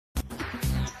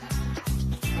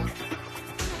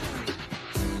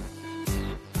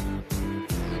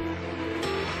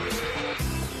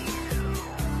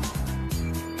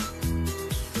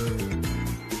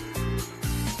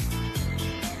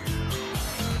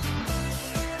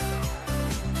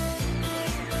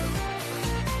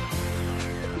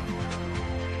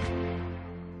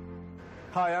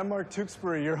Hi, I'm Mark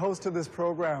Tewksbury, your host of this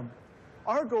program.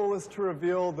 Our goal is to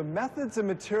reveal the methods and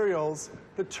materials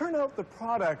that turn out the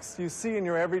products you see in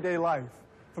your everyday life.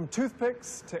 From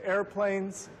toothpicks to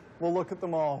airplanes, we'll look at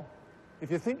them all. If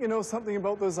you think you know something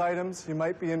about those items, you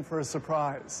might be in for a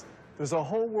surprise. There's a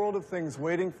whole world of things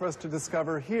waiting for us to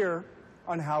discover here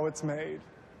on How It's Made.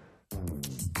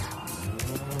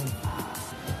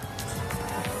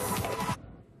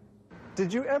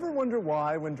 Did you ever wonder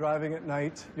why, when driving at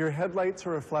night, your headlights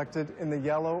are reflected in the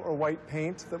yellow or white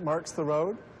paint that marks the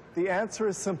road? The answer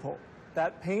is simple.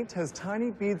 That paint has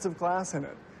tiny beads of glass in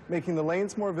it, making the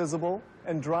lanes more visible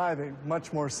and driving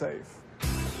much more safe.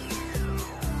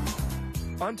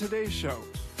 On today's show,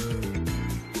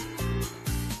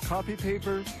 copy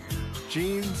paper,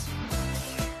 jeans,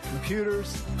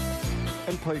 computers,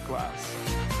 and plate glass.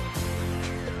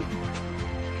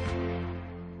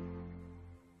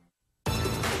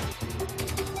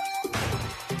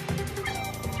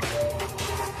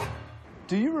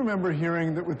 Do you remember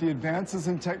hearing that with the advances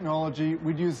in technology,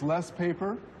 we'd use less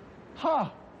paper? Ha!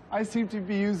 I seem to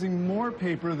be using more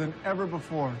paper than ever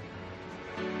before.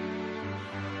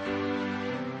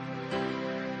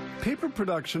 Paper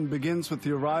production begins with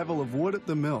the arrival of wood at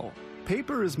the mill.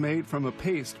 Paper is made from a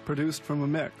paste produced from a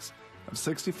mix of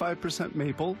 65%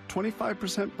 maple,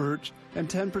 25% birch, and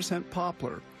 10%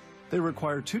 poplar. They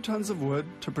require 2 tons of wood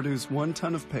to produce 1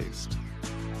 ton of paste.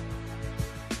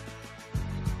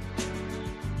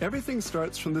 Everything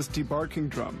starts from this debarking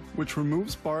drum, which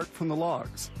removes bark from the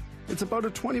logs. It's about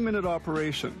a 20-minute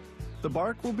operation. The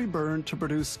bark will be burned to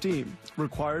produce steam,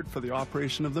 required for the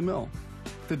operation of the mill.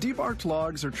 The debarked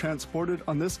logs are transported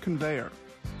on this conveyor.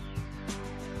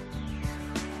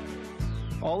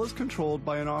 All is controlled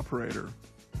by an operator.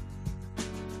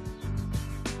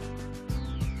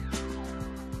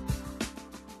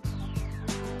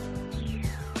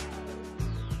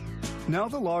 Now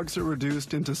the logs are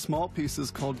reduced into small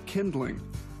pieces called kindling.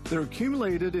 They're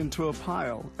accumulated into a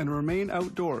pile and remain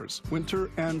outdoors,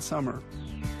 winter and summer.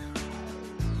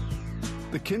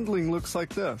 The kindling looks like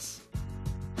this.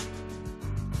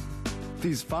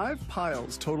 These 5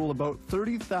 piles total about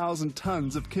 30,000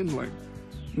 tons of kindling.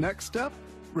 Next step,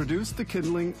 reduce the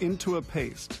kindling into a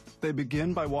paste. They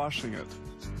begin by washing it.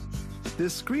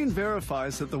 This screen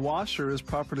verifies that the washer is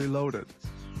properly loaded.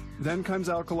 Then comes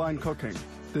alkaline cooking.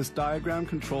 This diagram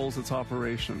controls its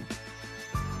operation.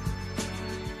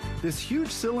 This huge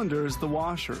cylinder is the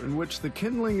washer in which the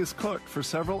kindling is cooked for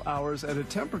several hours at a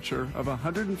temperature of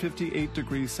 158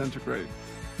 degrees centigrade.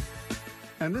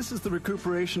 And this is the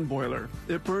recuperation boiler.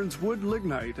 It burns wood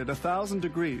lignite at 1,000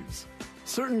 degrees.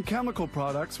 Certain chemical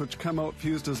products which come out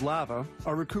fused as lava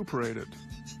are recuperated.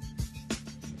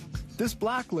 This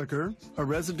black liquor, a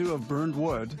residue of burned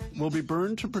wood, will be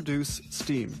burned to produce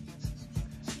steam.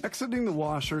 Exiting the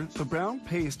washer, the brown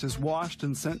paste is washed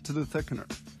and sent to the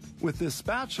thickener. With this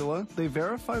spatula, they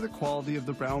verify the quality of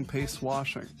the brown paste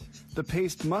washing. The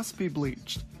paste must be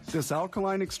bleached. This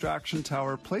alkaline extraction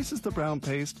tower places the brown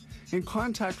paste in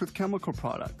contact with chemical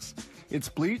products. It's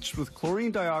bleached with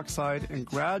chlorine dioxide and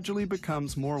gradually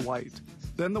becomes more white.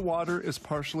 Then the water is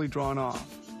partially drawn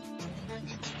off.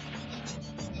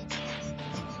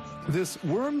 This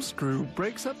worm screw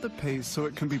breaks up the paste so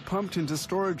it can be pumped into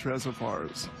storage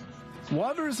reservoirs.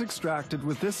 Water is extracted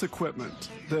with this equipment,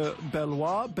 the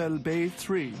Bellois Belbay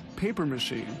 3 paper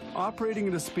machine, operating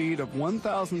at a speed of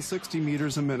 1,060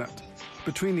 meters a minute.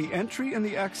 Between the entry and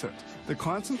the exit, the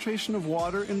concentration of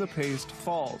water in the paste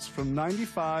falls from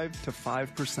 95 to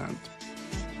 5%.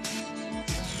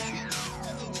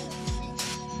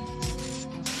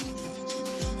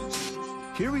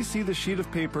 Here we see the sheet of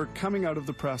paper coming out of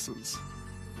the presses.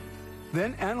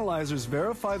 Then analyzers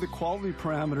verify the quality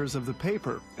parameters of the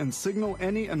paper and signal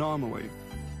any anomaly.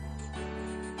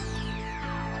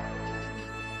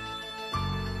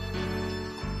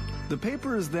 The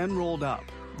paper is then rolled up.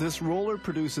 This roller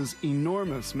produces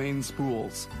enormous main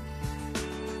spools.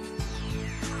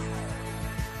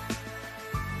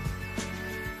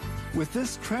 With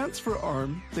this transfer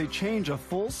arm, they change a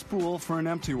full spool for an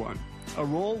empty one. A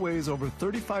roll weighs over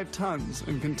 35 tons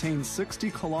and contains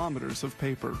 60 kilometers of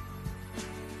paper.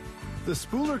 The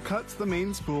spooler cuts the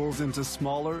main spools into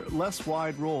smaller, less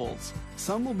wide rolls.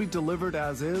 Some will be delivered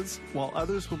as is, while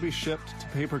others will be shipped to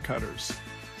paper cutters.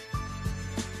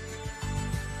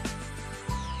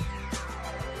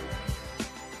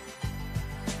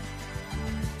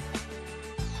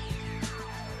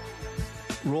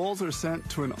 Rolls are sent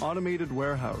to an automated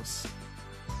warehouse.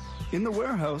 In the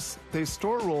warehouse, they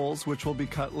store rolls which will be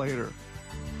cut later.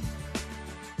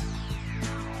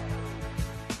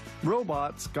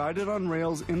 Robots, guided on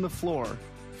rails in the floor,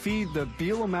 feed the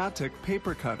Beelomatic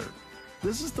paper cutter.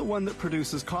 This is the one that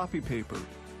produces copy paper.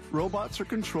 Robots are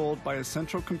controlled by a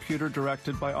central computer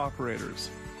directed by operators.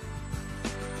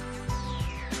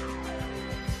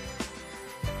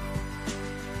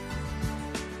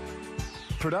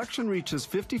 Production reaches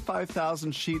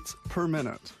 55,000 sheets per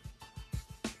minute.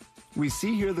 We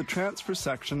see here the transfer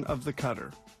section of the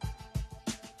cutter.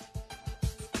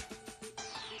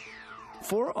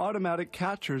 4 automatic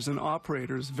catchers and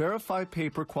operators verify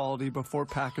paper quality before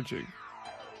packaging.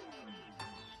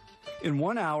 In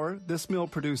 1 hour, this mill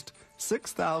produced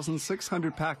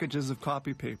 6,600 packages of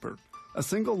copy paper. A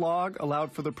single log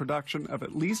allowed for the production of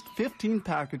at least 15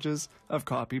 packages of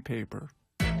copy paper.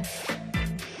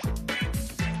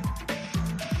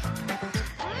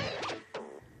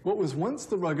 What was once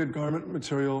the rugged garment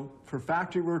material for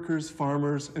factory workers,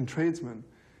 farmers, and tradesmen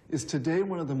is today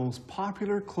one of the most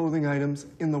popular clothing items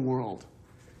in the world.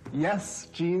 Yes,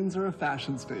 jeans are a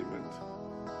fashion statement.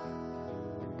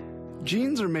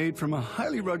 Jeans are made from a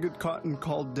highly rugged cotton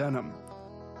called denim.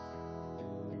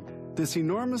 This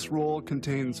enormous roll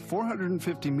contains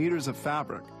 450 meters of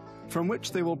fabric, from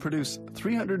which they will produce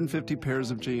 350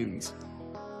 pairs of jeans.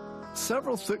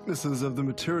 Several thicknesses of the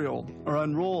material are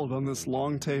unrolled on this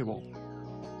long table.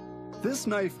 This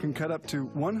knife can cut up to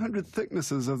 100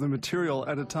 thicknesses of the material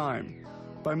at a time.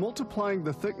 By multiplying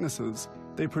the thicknesses,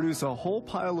 they produce a whole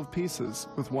pile of pieces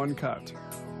with one cut.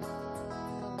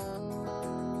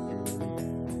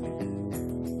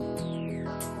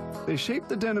 They shape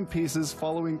the denim pieces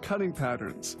following cutting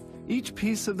patterns. Each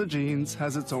piece of the jeans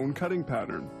has its own cutting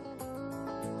pattern.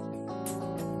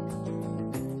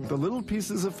 The little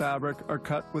pieces of fabric are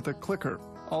cut with a clicker,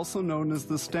 also known as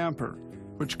the stamper,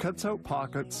 which cuts out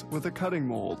pockets with a cutting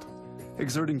mold.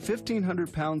 Exerting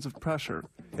 1,500 pounds of pressure,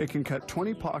 it can cut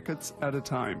 20 pockets at a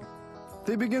time.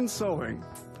 They begin sewing.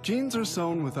 Jeans are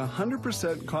sewn with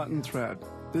 100% cotton thread.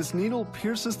 This needle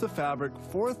pierces the fabric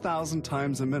 4,000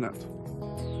 times a minute.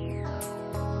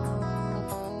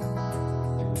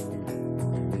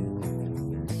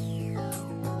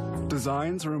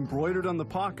 Designs are embroidered on the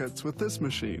pockets with this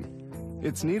machine.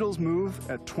 Its needles move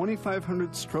at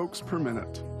 2,500 strokes per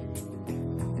minute.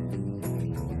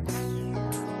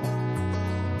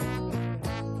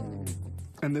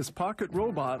 And this pocket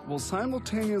robot will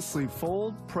simultaneously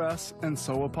fold, press, and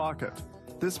sew a pocket.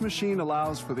 This machine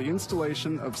allows for the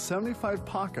installation of 75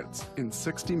 pockets in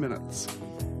 60 minutes.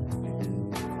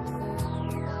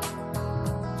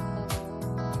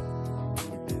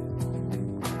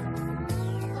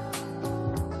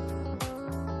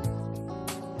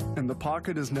 And the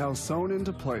pocket is now sewn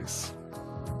into place.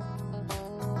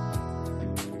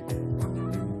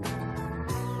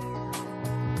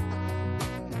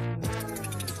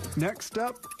 Next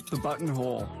up, the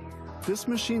buttonhole. This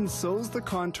machine sews the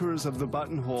contours of the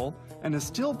buttonhole, and a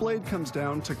steel blade comes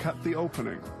down to cut the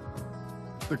opening.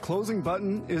 The closing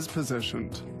button is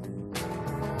positioned.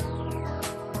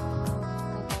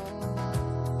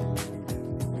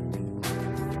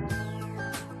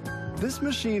 This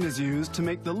machine is used to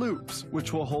make the loops,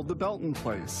 which will hold the belt in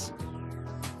place.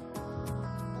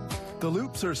 The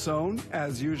loops are sewn,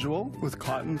 as usual, with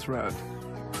cotton thread.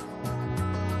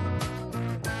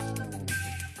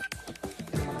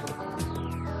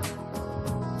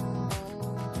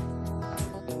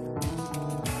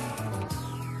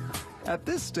 At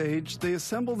this stage, they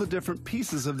assemble the different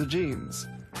pieces of the jeans.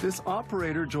 This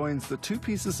operator joins the 2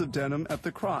 pieces of denim at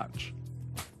the crotch.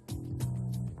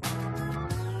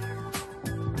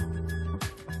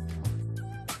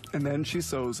 And then she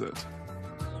sews it.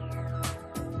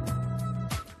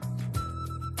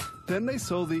 Then they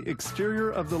sew the exterior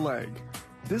of the leg.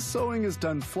 This sewing is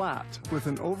done flat with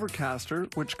an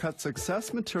overcaster which cuts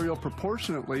excess material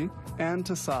proportionately and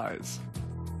to size.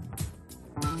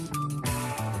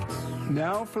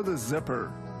 Now for the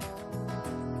zipper.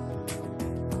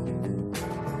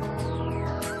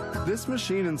 This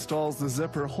machine installs the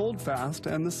zipper holdfast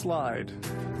and the slide.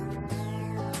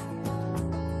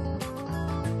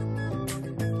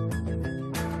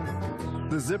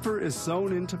 The zipper is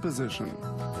sewn into position.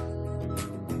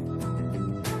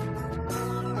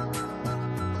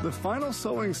 The final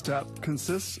sewing step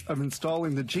consists of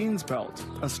installing the jeans belt,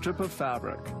 a strip of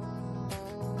fabric.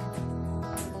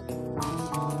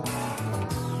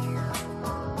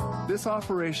 This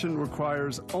operation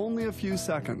requires only a few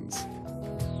seconds.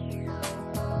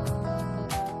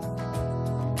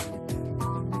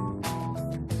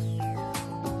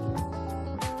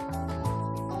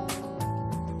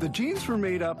 The jeans were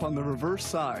made up on the reverse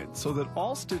side so that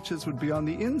all stitches would be on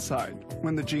the inside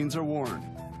when the jeans are worn.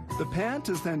 The pant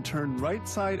is then turned right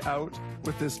side out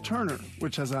with this turner,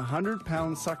 which has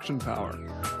 100-pound suction power.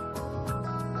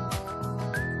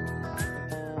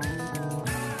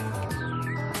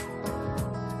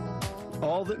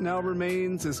 All that now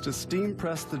remains is to steam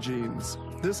press the jeans.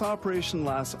 This operation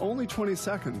lasts only 20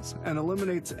 seconds and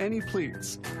eliminates any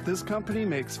pleats. This company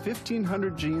makes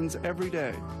 1,500 jeans every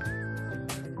day.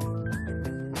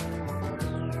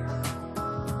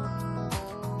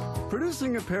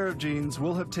 Producing a pair of jeans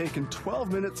will have taken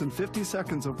 12 minutes and 50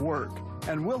 seconds of work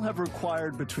and will have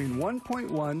required between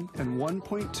 1.1 and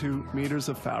 1.2 meters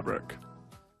of fabric.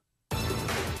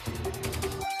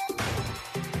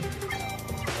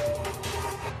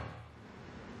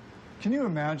 Can you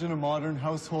imagine a modern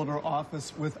household or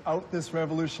office without this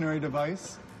revolutionary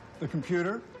device? The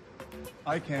computer?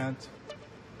 I can't.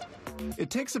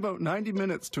 It takes about 90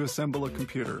 minutes to assemble a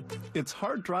computer. Its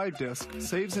hard drive disk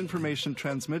saves information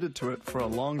transmitted to it for a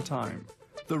long time.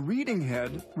 The reading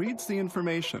head reads the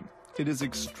information. It is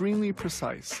extremely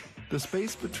precise. The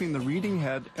space between the reading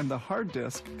head and the hard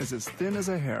disk is as thin as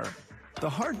a hair.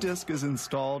 The hard disk is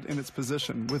installed in its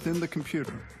position within the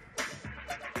computer.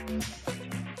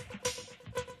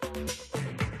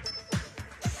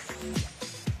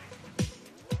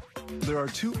 There are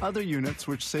two other units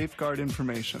which safeguard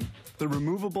information: the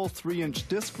removable 3-inch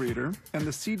disc reader and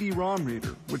the CD-ROM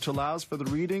reader, which allows for the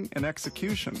reading and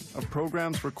execution of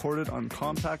programs recorded on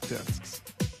compact discs.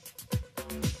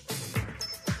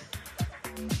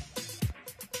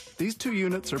 These two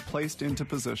units are placed into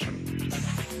position.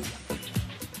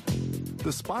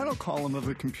 The spinal column of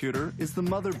the computer is the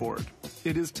motherboard.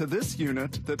 It is to this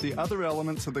unit that the other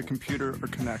elements of the computer are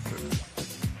connected.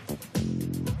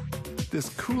 This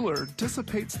cooler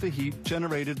dissipates the heat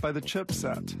generated by the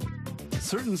chipset.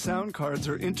 Certain sound cards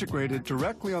are integrated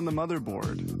directly on the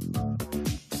motherboard.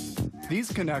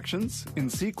 These connections, in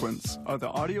sequence, are the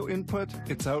audio input,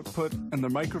 its output, and the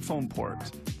microphone port.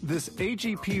 This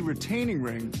AGP retaining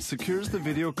ring secures the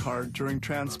video card during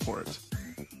transport.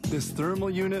 This thermal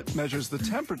unit measures the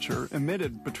temperature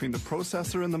emitted between the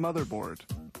processor and the motherboard.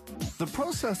 The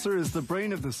processor is the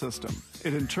brain of the system.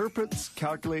 It interprets,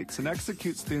 calculates, and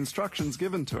executes the instructions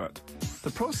given to it.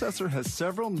 The processor has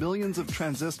several millions of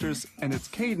transistors, and its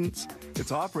cadence,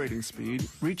 its operating speed,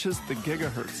 reaches the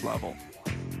gigahertz level.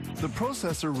 The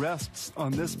processor rests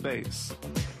on this base.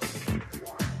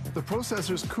 The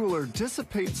processor's cooler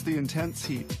dissipates the intense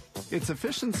heat. Its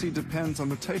efficiency depends on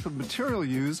the type of material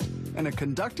used, and a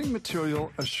conducting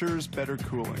material assures better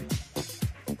cooling.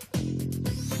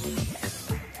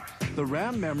 The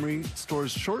RAM memory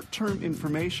stores short-term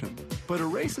information, but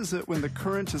erases it when the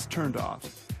current is turned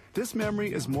off. This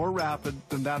memory is more rapid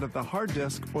than that of the hard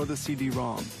disk or the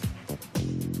CD-ROM.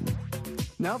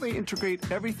 Now they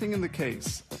integrate everything in the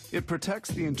case. It protects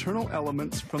the internal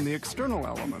elements from the external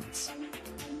elements.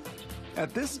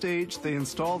 At this stage, they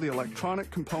install the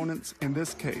electronic components in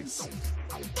this case.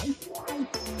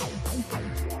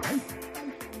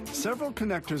 Several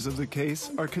connectors of the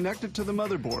case are connected to the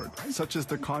motherboard, such as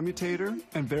the commutator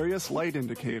and various light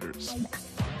indicators.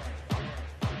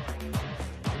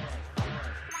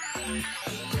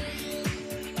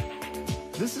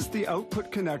 This is the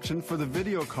output connection for the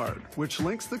video card, which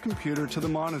links the computer to the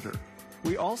monitor.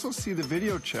 We also see the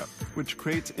video chip, which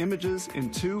creates images in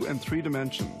 2 and 3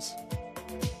 dimensions.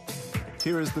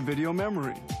 Here is the video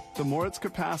memory. The more its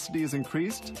capacity is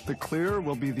increased, the clearer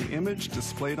will be the image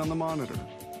displayed on the monitor.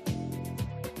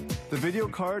 The video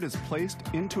card is placed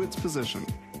into its position.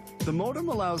 The modem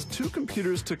allows two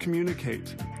computers to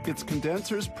communicate. Its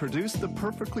condensers produce the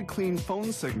perfectly clean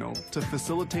phone signal to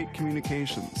facilitate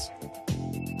communications.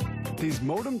 These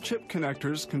modem chip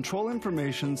connectors control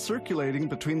information circulating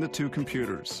between the two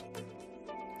computers.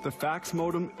 The fax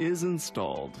modem is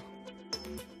installed.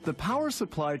 The power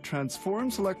supply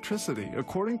transforms electricity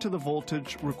according to the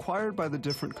voltage required by the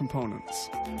different components.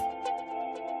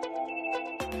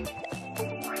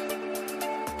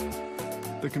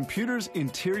 The computer's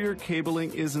interior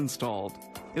cabling is installed.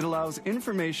 It allows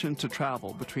information to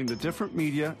travel between the different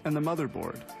media and the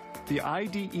motherboard. The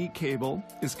IDE cable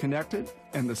is connected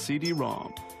and the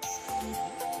CD-ROM.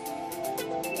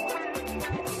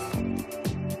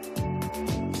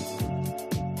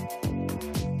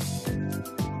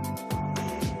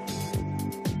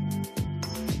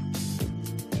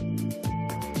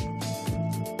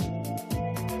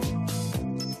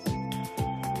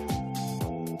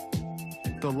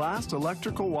 The last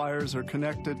electrical wires are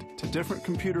connected to different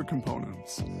computer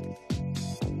components.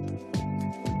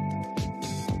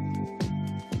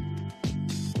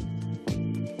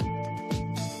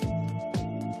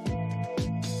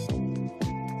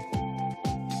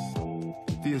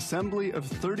 The assembly of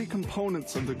 30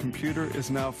 components of the computer is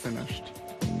now finished.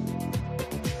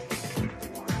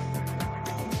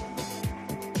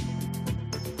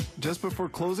 Just before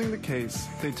closing the case,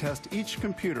 they test each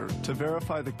computer to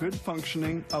verify the good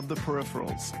functioning of the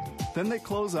peripherals. Then they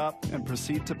close up and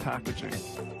proceed to packaging.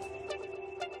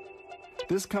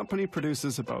 This company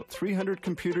produces about 300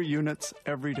 computer units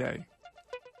every day.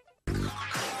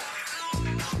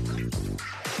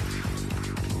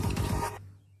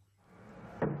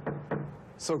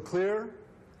 So clear,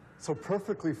 so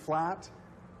perfectly flat,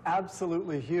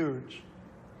 absolutely huge.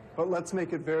 But let's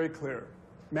make it very clear.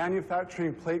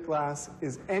 Manufacturing plate glass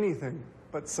is anything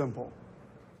but simple.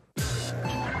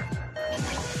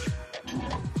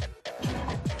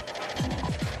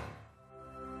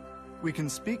 We can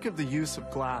speak of the use of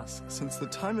glass since the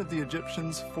time of the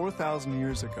Egyptians 4,000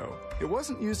 years ago. It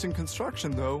wasn't used in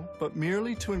construction, though, but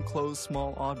merely to enclose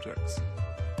small objects.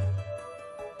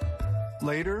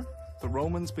 Later, the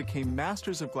Romans became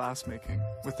masters of glassmaking,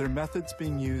 with their methods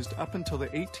being used up until the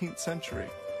 18th century.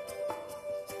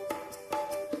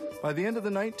 By the end of the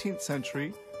 19th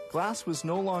century, glass was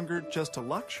no longer just a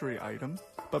luxury item,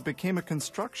 but became a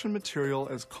construction material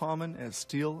as common as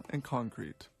steel and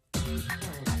concrete.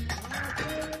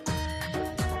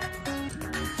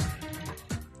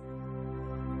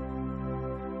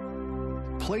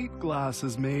 Plate glass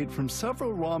is made from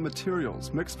several raw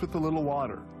materials mixed with a little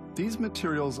water. These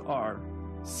materials are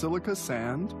silica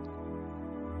sand,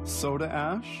 soda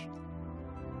ash,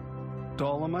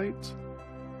 dolomite,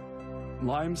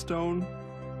 limestone,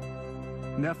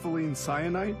 nepheline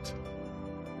syenite,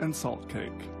 and salt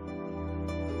cake.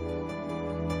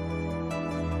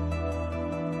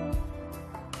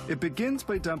 It begins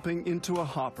by dumping into a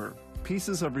hopper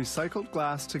pieces of recycled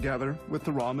glass together with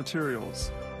the raw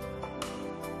materials.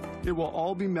 It will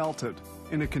all be melted.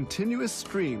 In a continuous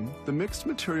stream, the mixed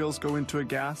materials go into a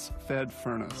gas-fed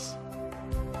furnace.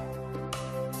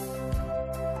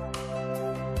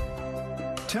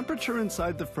 Temperature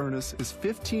inside the furnace is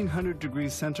 1,500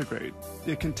 degrees centigrade.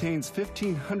 It contains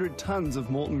 1,500 tons of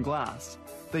molten glass.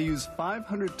 They use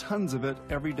 500 tons of it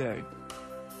every day.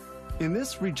 In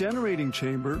this regenerating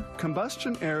chamber,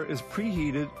 combustion air is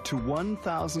preheated to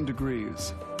 1,000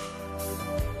 degrees.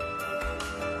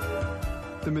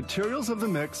 The materials of the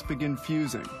mix begin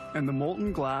fusing, and the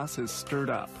molten glass is stirred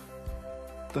up.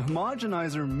 The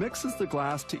homogenizer mixes the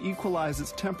glass to equalize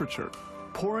its temperature.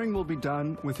 Pouring will be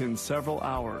done within several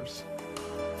hours.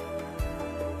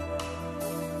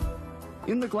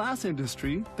 In the glass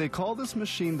industry, they call this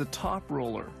machine the top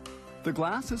roller. The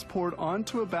glass is poured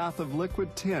onto a bath of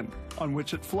liquid tin, on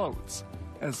which it floats.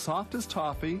 As soft as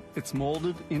toffee, it's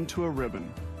molded into a ribbon.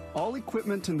 All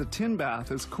equipment in the tin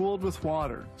bath is cooled with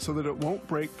water so that it won't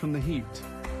break from the heat.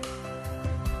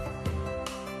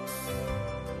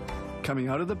 Coming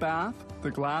out of the bath,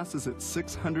 the glass is at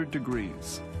 600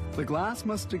 degrees. The glass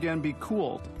must again be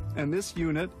cooled, and this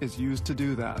unit is used to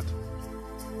do that.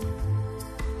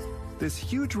 This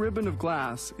huge ribbon of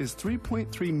glass is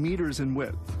 3.3 meters in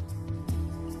width.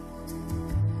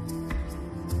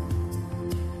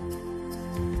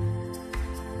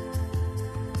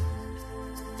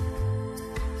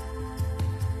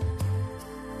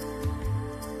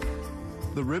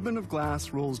 The ribbon of glass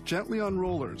rolls gently on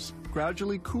rollers,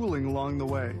 gradually cooling along the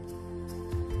way.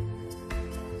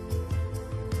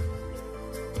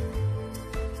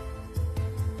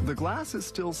 The glass is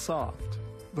still soft.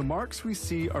 The marks we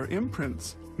see are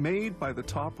imprints made by the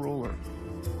top roller.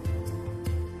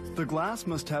 The glass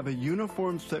must have a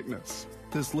uniform thickness.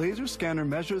 This laser scanner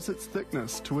measures its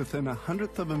thickness to within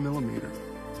 1/100th of a millimeter.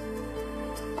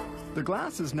 The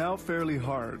glass is now fairly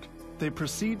hard. They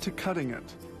proceed to cutting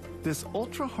it. This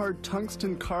ultra-hard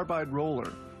tungsten carbide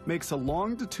roller makes a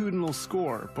longitudinal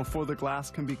score before the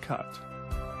glass can be cut.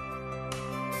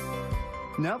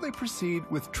 Now they proceed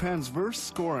with transverse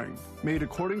scoring, made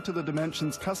according to the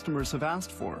dimensions customers have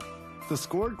asked for. The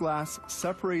scored glass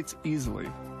separates easily.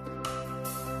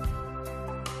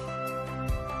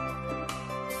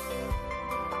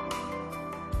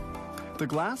 The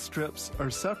glass strips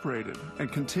are separated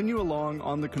and continue along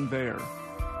on the conveyor.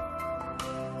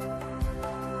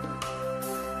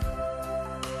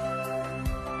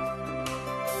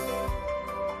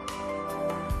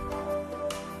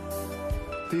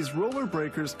 These roller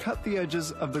breakers cut the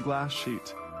edges of the glass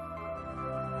sheet.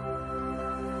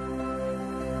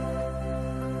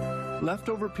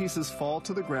 Leftover pieces fall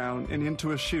to the ground and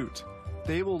into a chute.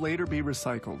 They will later be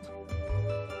recycled.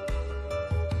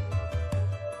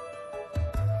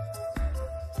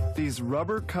 These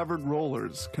rubber-covered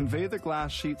rollers convey the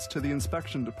glass sheets to the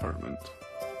inspection department.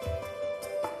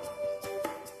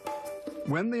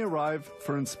 When they arrive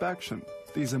for inspection,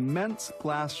 these immense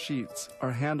glass sheets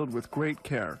are handled with great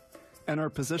care and are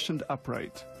positioned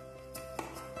upright.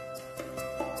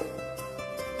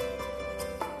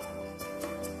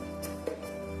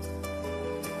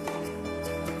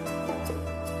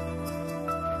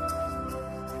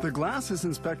 The glass is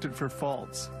inspected for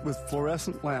faults with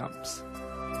fluorescent lamps.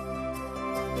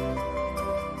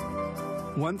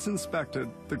 Once inspected,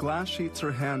 the glass sheets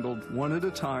are handled one at a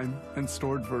time and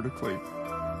stored vertically.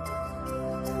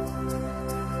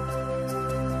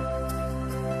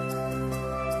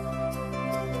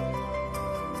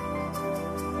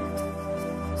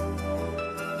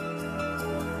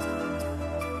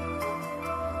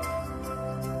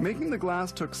 Making the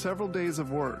glass took several days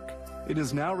of work. It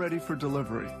is now ready for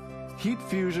delivery. Heat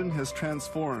fusion has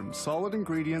transformed solid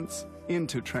ingredients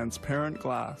into transparent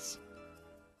glass.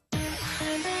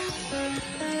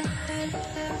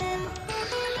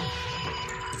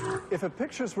 If a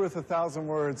picture's worth 1,000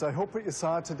 words, I hope what you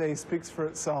saw today speaks for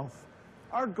itself.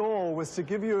 Our goal was to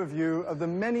give you a view of the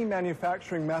many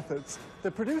manufacturing methods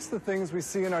that produce the things we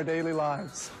see in our daily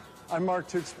lives. I'm Mark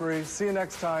Tewksbury. See you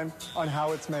next time on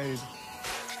How It's Made.